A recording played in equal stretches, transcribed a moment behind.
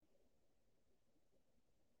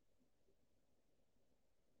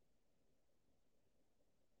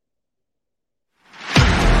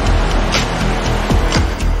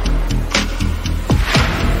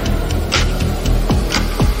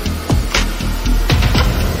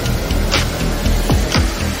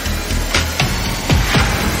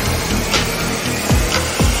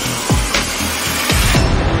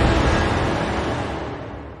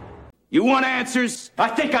You want answers? I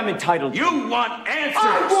think I'm entitled. You want answers?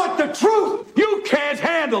 I want the truth! You can't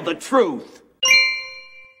handle the truth.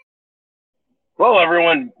 Well,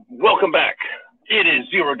 everyone, welcome back. It is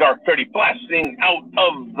Zero Dark 30 blasting out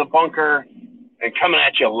of the bunker and coming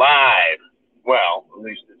at you live. Well, at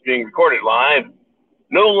least it's being recorded live.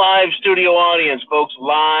 No live studio audience, folks.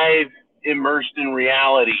 Live, immersed in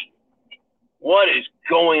reality. What is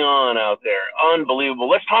going on out there? Unbelievable.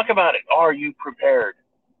 Let's talk about it. Are you prepared?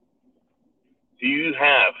 Do you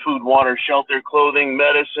have food, water, shelter, clothing,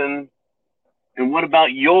 medicine? And what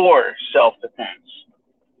about your self-defense?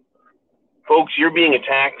 Folks, you're being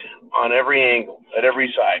attacked on every angle, at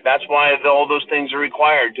every side. That's why all those things are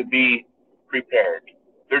required to be prepared.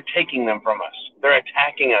 They're taking them from us. They're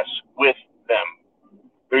attacking us with them.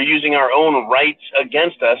 They're using our own rights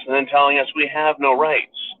against us and then telling us we have no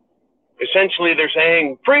rights. Essentially, they're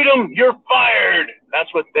saying, freedom, you're fired.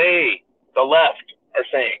 That's what they, the left, are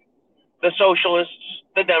saying. The socialists,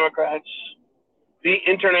 the Democrats, the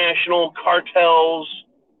international cartels,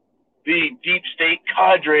 the deep state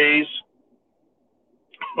cadres,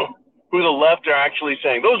 who the left are actually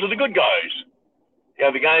saying, those are the good guys.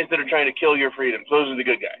 Yeah, the guys that are trying to kill your freedoms, those are the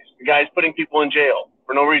good guys. The guys putting people in jail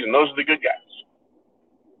for no reason, those are the good guys.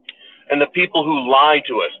 And the people who lie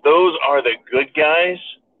to us, those are the good guys.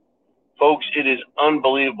 Folks, it is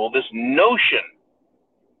unbelievable. This notion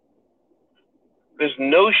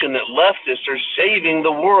that leftists are saving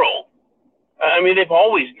the world. I mean, they've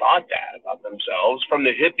always thought that about themselves, from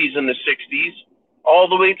the hippies in the 60s all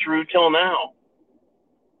the way through till now.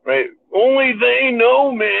 Right? Only they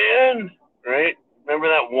know, man. Right? Remember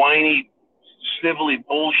that whiny, snivelly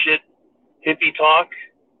bullshit hippie talk?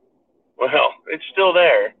 Well, it's still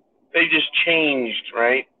there. They just changed,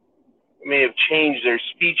 right? They may have changed their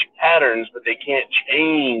speech patterns, but they can't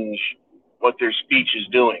change what their speech is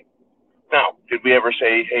doing. Now, did we ever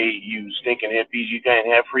say, hey, you stinking hippies, you can't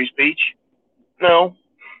have free speech? No,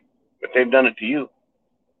 but they've done it to you.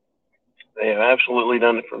 They have absolutely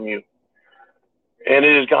done it from you. And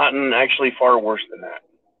it has gotten actually far worse than that.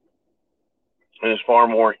 And it's far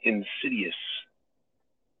more insidious.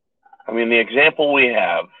 I mean, the example we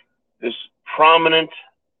have, this prominent,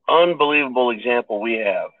 unbelievable example we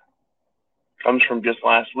have, comes from just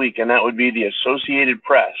last week, and that would be the Associated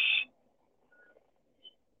Press.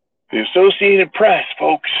 The Associated Press,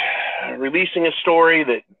 folks, releasing a story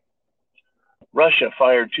that Russia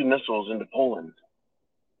fired 2 missiles into Poland.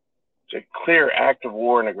 It's a clear act of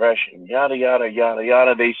war and aggression, yada, yada, yada,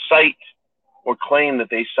 yada. They cite or claim that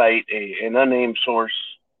they cite an unnamed source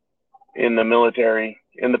in the military,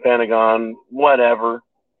 in the Pentagon, whatever.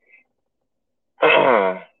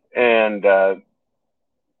 And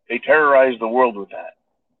they terrorized the world with that.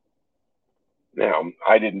 Now,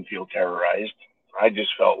 I didn't feel terrorized. I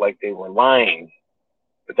just felt like they were lying.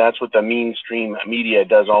 But that's what the mainstream media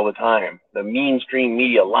does all the time. The mainstream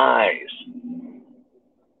media lies.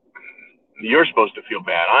 You're supposed to feel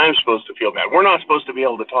bad. I'm supposed to feel bad. We're not supposed to be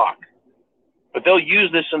able to talk. But they'll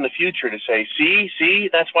use this in the future to say, see,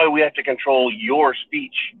 that's why we have to control your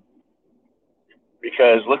speech.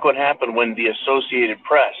 Because look what happened when the Associated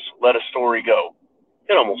Press let a story go.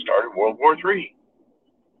 It almost started World War III.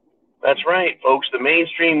 That's right, folks. The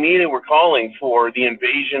mainstream media were calling for the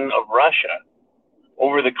invasion of Russia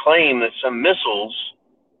over the claim that some missiles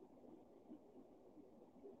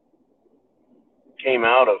came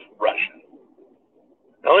out of Russia.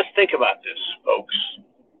 Now let's think about this, folks.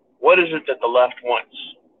 What is it that the left wants?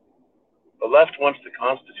 The left wants the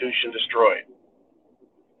Constitution destroyed.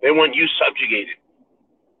 They want you subjugated.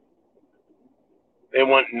 They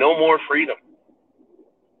want no more freedom.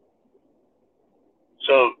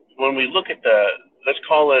 So when we look at let's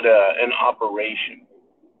call it an operation.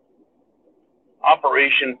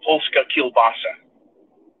 Operation Polska Kielbasa.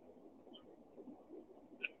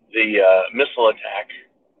 The missile attack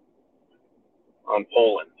on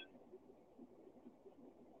Poland.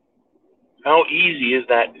 How easy is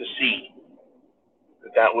that to see?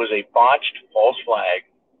 That was a botched false flag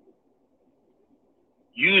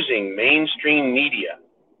using mainstream media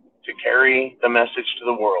to carry the message to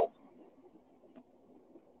the world.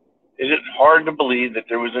 Is it hard to believe that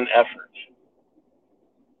there was an effort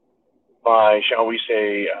by, shall we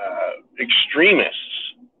say,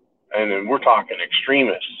 extremists, and we're talking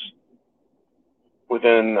extremists,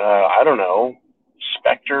 within,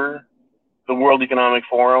 Spectre, the World Economic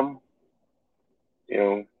Forum,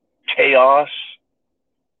 Chaos,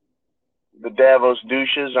 the Davos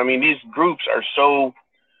douches. I mean, these groups are so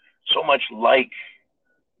much like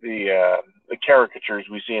the caricatures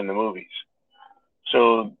we see in the movies.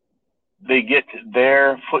 So they get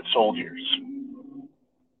their foot soldiers.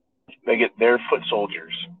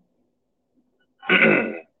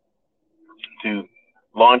 to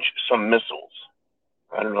launch some missiles.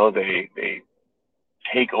 I don't know, they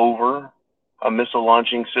take over a missile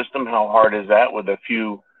launching system. How hard is that with a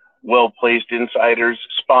few well-placed insiders,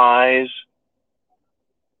 spies,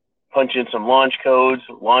 punch in some launch codes,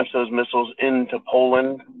 launch those missiles into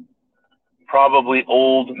Poland, probably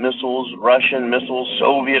old missiles, Russian missiles,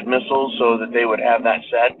 Soviet missiles, so that they would have that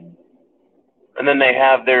set. And then they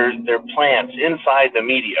have their plants inside the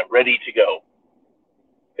media ready to go.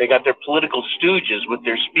 They got their political stooges with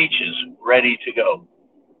their speeches ready to go,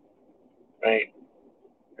 right?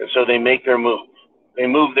 And so they make their move. They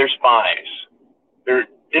move their spies. Their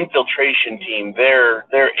infiltration team, their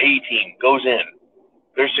A-team goes in.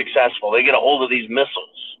 They're successful. They get a hold of these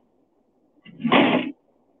missiles.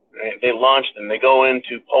 Right? They launch them. They go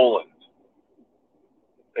into Poland.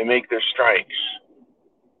 They make their strikes.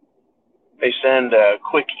 They send a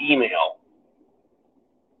quick email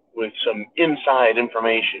with some inside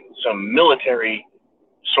information, some military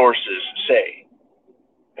sources say.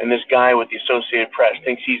 And this guy with the Associated Press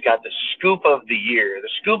thinks he's got the scoop of the year, the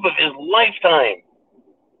scoop of his lifetime.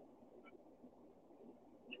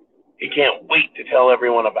 He can't wait to tell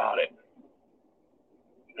everyone about it.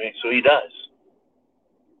 Right? So he does.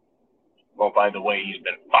 Well, by the way, he's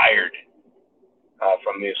been fired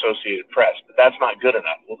from the Associated Press, but that's not good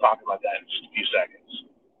enough. We'll talk about that in just a few seconds.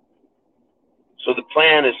 So the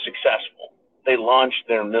plan is successful. They launch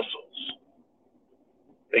their missiles.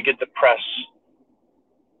 They get the press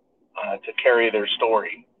to carry their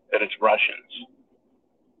story that it's Russians.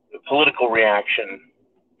 The political reaction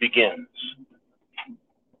begins.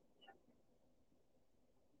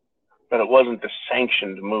 But it wasn't the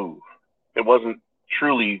sanctioned move. It wasn't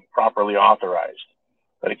truly properly authorized,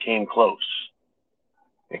 but it came close.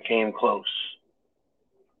 It came close.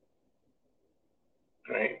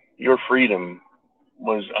 Right? Your freedom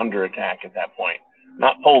was under attack at that point.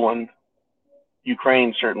 Not Poland.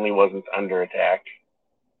 Ukraine certainly wasn't under attack.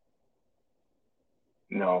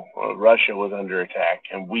 No, Russia was under attack,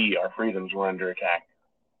 and our freedoms were under attack.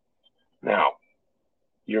 Now,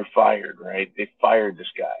 you're fired, right? They fired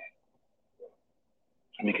this guy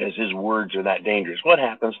because his words are that dangerous. What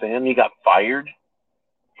happens to him? He got fired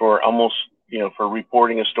for for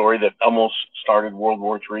reporting a story that almost started World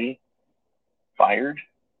War III. Fired.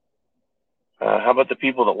 How about the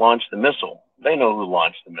people that launched the missile? They know who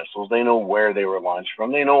launched the missiles. They know where they were launched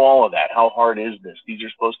from. They know all of that. How hard is this? These are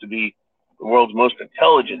supposed to be the world's most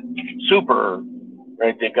intelligent, super,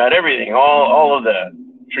 right? They've got everything, all of the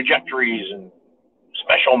trajectories and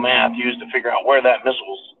special math used to figure out where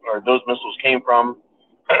those missiles came from.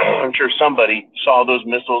 I'm sure somebody saw those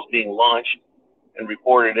missiles being launched and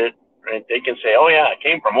reported it, right? They can say, oh yeah, it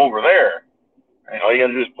came from over there. Right? All you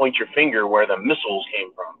gotta do is point your finger where the missiles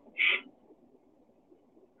came from.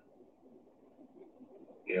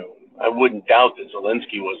 I wouldn't doubt that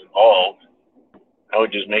Zelensky was involved. I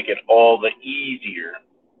would just make it all the easier.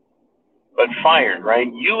 But fired, right?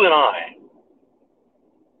 You and I,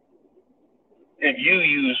 if you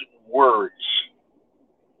use words,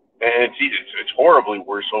 and it's horribly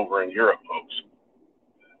worse over in Europe, folks.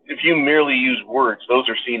 If you merely use words, those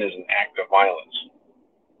are seen as an act of violence.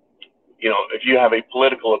 If you have a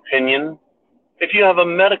political opinion, if you have a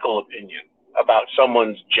medical opinion about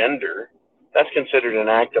someone's gender, that's considered an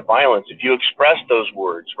act of violence. If you express those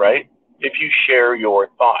words, right? If you share your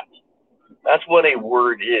thought, that's what a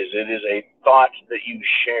word is. It is a thought that you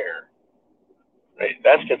share. Right?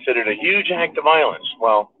 That's considered a huge act of violence.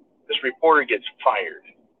 Well, this reporter gets fired.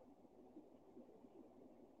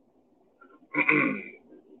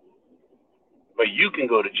 But you can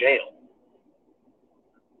go to jail.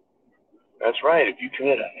 That's right. If you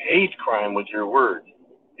commit a hate crime with your word,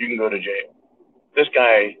 you can go to jail. This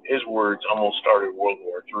guy, his words almost started World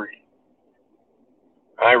War III.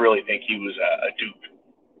 I really think he was a dupe.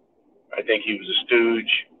 I think he was a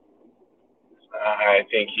stooge. I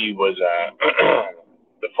think he was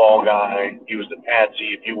the fall guy. He was the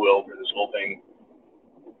patsy, if you will, for this whole thing.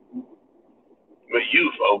 But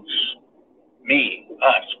you folks, me,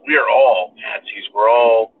 us, we are all patsies. We're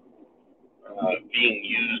all being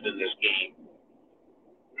used in this game.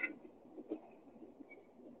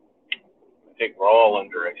 I think we're all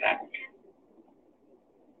under attack.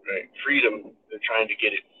 Right? Freedom, they're trying to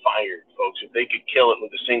get it fired, folks. If they could kill it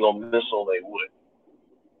with a single missile, they would.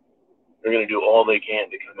 They're going to do all they can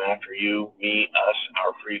to come after you, me, us,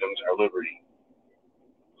 our freedoms, our liberty.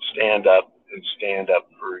 Stand up and stand up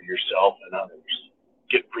for yourself and others.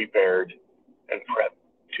 Get prepared and prep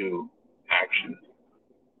to action.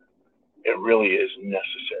 It really is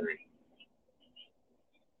necessary.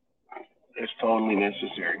 It's totally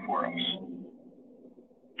necessary for us.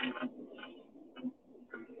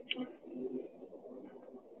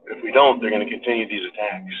 we don't, they're going to continue these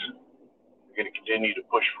attacks. They're going to continue to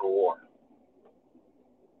push for war.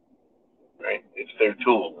 Right? It's their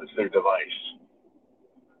tool. It's their device.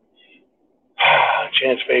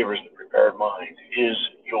 Chance favors the prepared mind. Is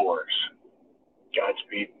yours.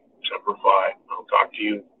 Godspeed. Semper Fi. I'll talk to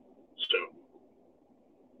you soon.